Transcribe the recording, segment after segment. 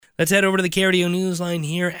Let's head over to the KRDO Newsline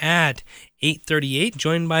here at 8:38,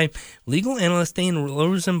 joined by Legal Analyst Thane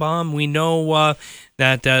Rosenbaum. We know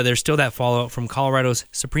that there's still that fallout from Colorado's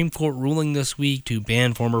Supreme Court ruling this week to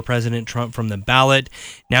ban former President Trump from the ballot.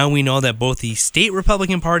 Now we know that both the state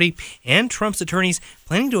Republican Party and Trump's attorneys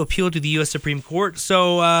planning to appeal to the U.S. Supreme Court.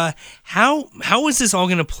 So how is this all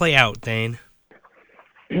going to play out, Thane?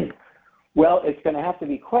 Well, it's going to have to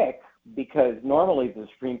be quick because normally the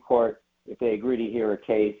Supreme Court, if they agree to hear a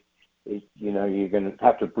case, you're going to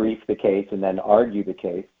have to brief the case and then argue the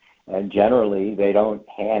case. And generally, they don't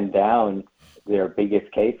hand down their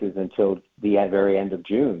biggest cases until the very end of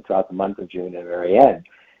June, throughout the month of June at the very end.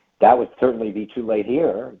 That would certainly be too late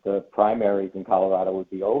here. The primaries in Colorado would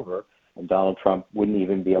be over, and Donald Trump wouldn't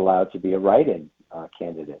even be allowed to be a write-in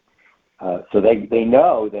candidate. So they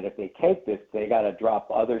know that if they take this, they got to drop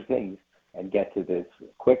other things and get to this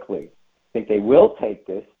quickly. I think they will take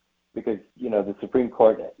this because, the Supreme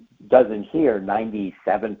Court doesn't hear 97%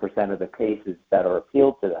 of the cases that are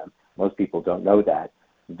appealed to them. Most people don't know that.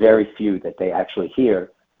 Very few that they actually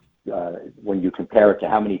hear when you compare it to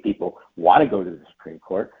how many people want to go to the Supreme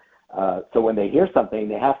Court. So when they hear something,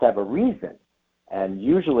 they have to have a reason. And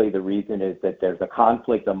usually the reason is that there's a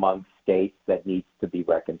conflict among states that needs to be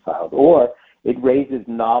reconciled, or it raises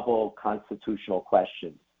novel constitutional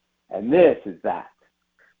questions. And this is that.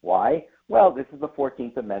 Why? Well, this is the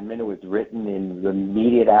 14th Amendment. It was written in the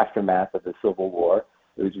immediate aftermath of the Civil War.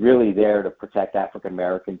 It was really there to protect African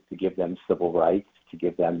Americans, to give them civil rights, to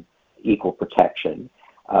give them equal protection.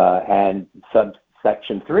 And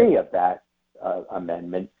subsection 3 of that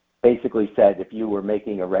amendment basically said if you were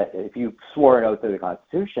if you swore an oath to the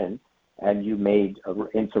Constitution and you made an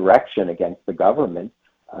insurrection against the government,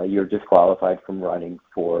 you're disqualified from running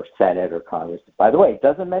for Senate or Congress. By the way, it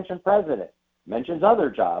doesn't mention president. It mentions other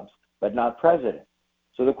jobs, but not president.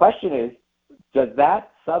 So the question is, does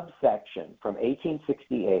that subsection from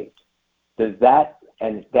 1868,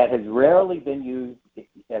 and that has rarely been used,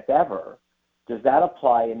 if ever, does that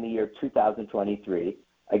apply in the year 2023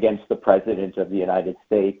 against the President of the United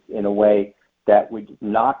States in a way that would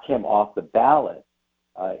knock him off the ballot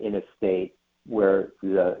in a state where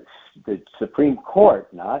the Supreme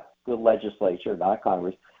Court, not the legislature, not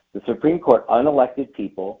Congress, the Supreme Court, unelected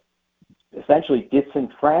people, essentially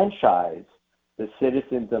disenfranchise the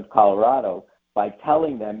citizens of Colorado by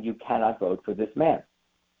telling them you cannot vote for this man.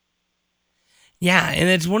 Yeah, and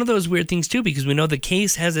it's one of those weird things, too, because we know the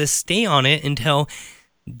case has a stay on it until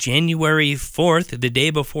January 4th, the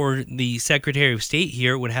day before the Secretary of State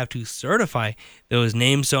here would have to certify those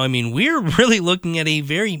names. So, we're really looking at a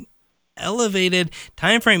very elevated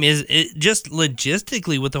time frame. Is it just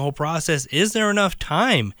logistically with the whole process, is there enough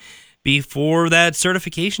time before that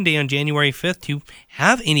certification day on January 5th to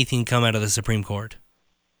have anything come out of the Supreme Court?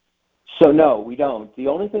 So no, we don't. The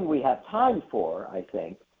only thing we have time for, I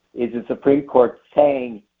think, is the Supreme Court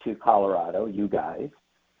saying to Colorado, you guys,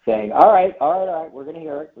 saying, all right, we're going to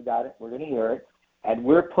hear it. We got it. We're going to hear it. And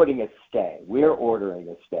we're putting a stay. We're ordering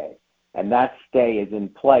a stay. And that stay is in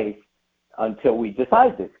place until we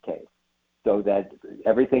decide this case, so that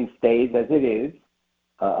everything stays as it is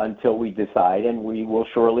until we decide, and we will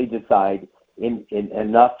surely decide in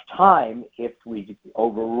enough time. If we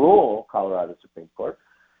overrule Colorado Supreme Court,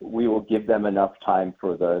 we will give them enough time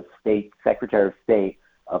for the state Secretary of State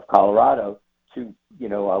of Colorado to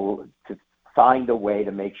find a way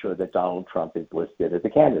to make sure that Donald Trump is listed as a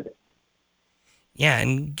candidate. Yeah,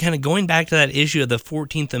 and kind of going back to that issue of the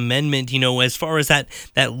 14th Amendment, as far as that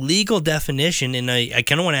legal definition, and I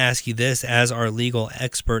kind of want to ask you this as our legal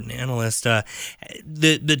expert and analyst,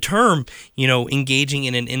 the term, engaging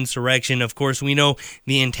in an insurrection, of course, we know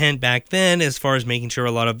the intent back then as far as making sure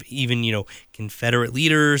a lot of even, Confederate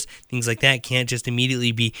leaders, things like that, can't just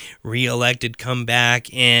immediately be reelected, come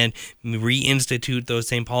back and reinstitute those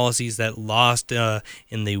same policies that lost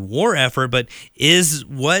in the war effort. But is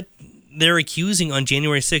what they're accusing on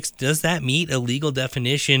January 6th, does that meet a legal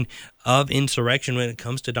definition of insurrection when it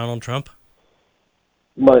comes to Donald Trump?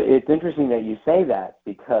 Well, it's interesting that you say that,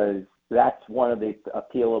 because that's one of the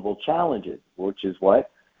appealable challenges, which is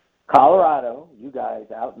what? Colorado, you guys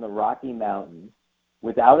out in the Rocky Mountains,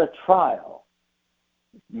 without a trial,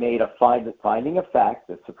 made a finding of fact,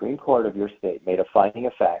 the Supreme Court of your state made a finding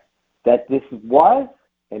of fact that this was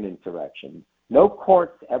an insurrection. No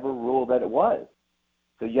courts ever ruled that it was.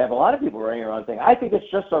 So you have a lot of people running around saying, I think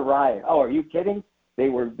it's just a riot. Oh, are you kidding? They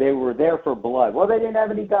were there for blood. Well, they didn't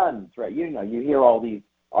have any guns, right? You hear all these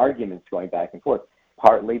arguments going back and forth,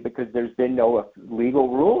 partly because there's been no legal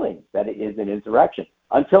ruling that it is an insurrection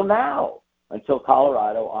until now, until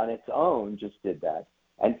Colorado on its own just did that.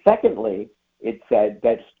 And secondly, it said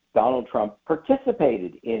that Donald Trump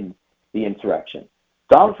participated in the insurrection.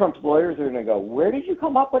 Donald Trump's lawyers are going to go, where did you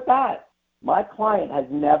come up with that? My client has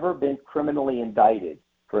never been criminally indicted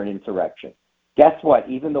for an insurrection. Guess what?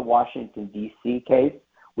 Even the Washington, D.C. case,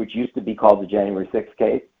 which used to be called the January 6th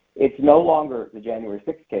case, it's no longer the January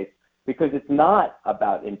 6th case because it's not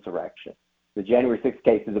about insurrection. The January 6th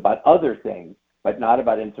case is about other things, but not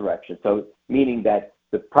about insurrection. So meaning that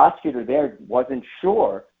the prosecutor there wasn't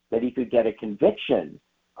sure that he could get a conviction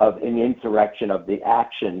of an insurrection of the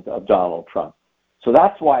actions of Donald Trump. So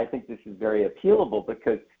that's why I think this is very appealable,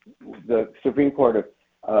 because the Supreme Court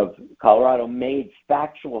of Colorado made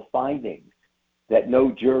factual findings that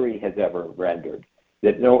no jury has ever rendered,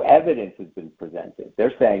 that no evidence has been presented.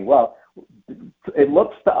 They're saying, well, it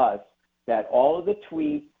looks to us that all of the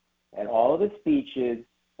tweets and all of the speeches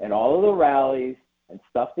and all of the rallies and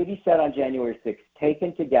stuff that he said on January 6th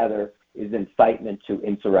taken together is incitement to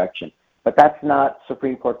insurrection. But that's not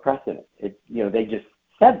Supreme Court precedent. They just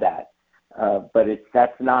said that, but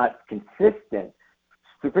that's not consistent.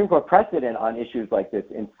 Supreme Court precedent on issues like this,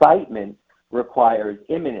 incitement, requires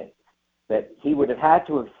imminence, that he would have had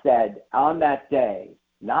to have said on that day,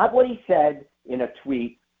 not what he said in a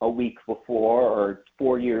tweet a week before or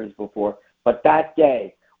 4 years before, but that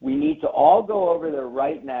day. We need to all go over there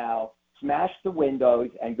right now, smash the windows,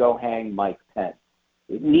 and go hang Mike Pence.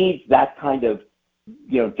 It needs that kind of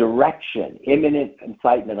direction, imminent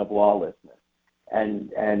incitement of lawlessness.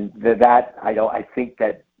 And I think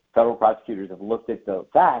that federal prosecutors have looked at the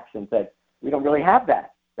facts and said, we don't really have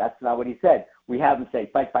that. That's not what he said. We have him say,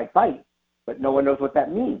 fight, fight, fight, but no one knows what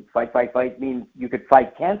that means. Fight, fight, fight means you could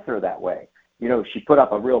fight cancer that way. She put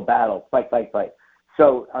up a real battle, fight, fight, fight.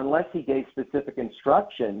 So unless he gave specific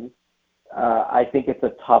instructions, I think it's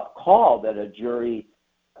a tough call that a jury,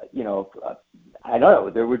 I don't know,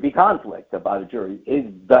 there would be conflict about a jury. Is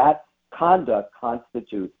that conduct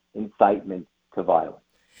constitute incitement to violence?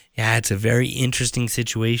 Yeah, it's a very interesting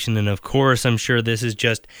situation, and of course, I'm sure this is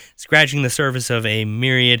just scratching the surface of a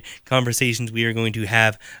myriad conversations we are going to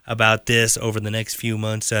have about this over the next few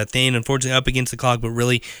months. Thane, unfortunately, up against the clock, but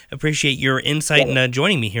really appreciate your insight and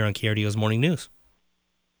joining me here on KRDO's Morning News.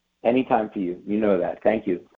 Anytime for you. You know that. Thank you.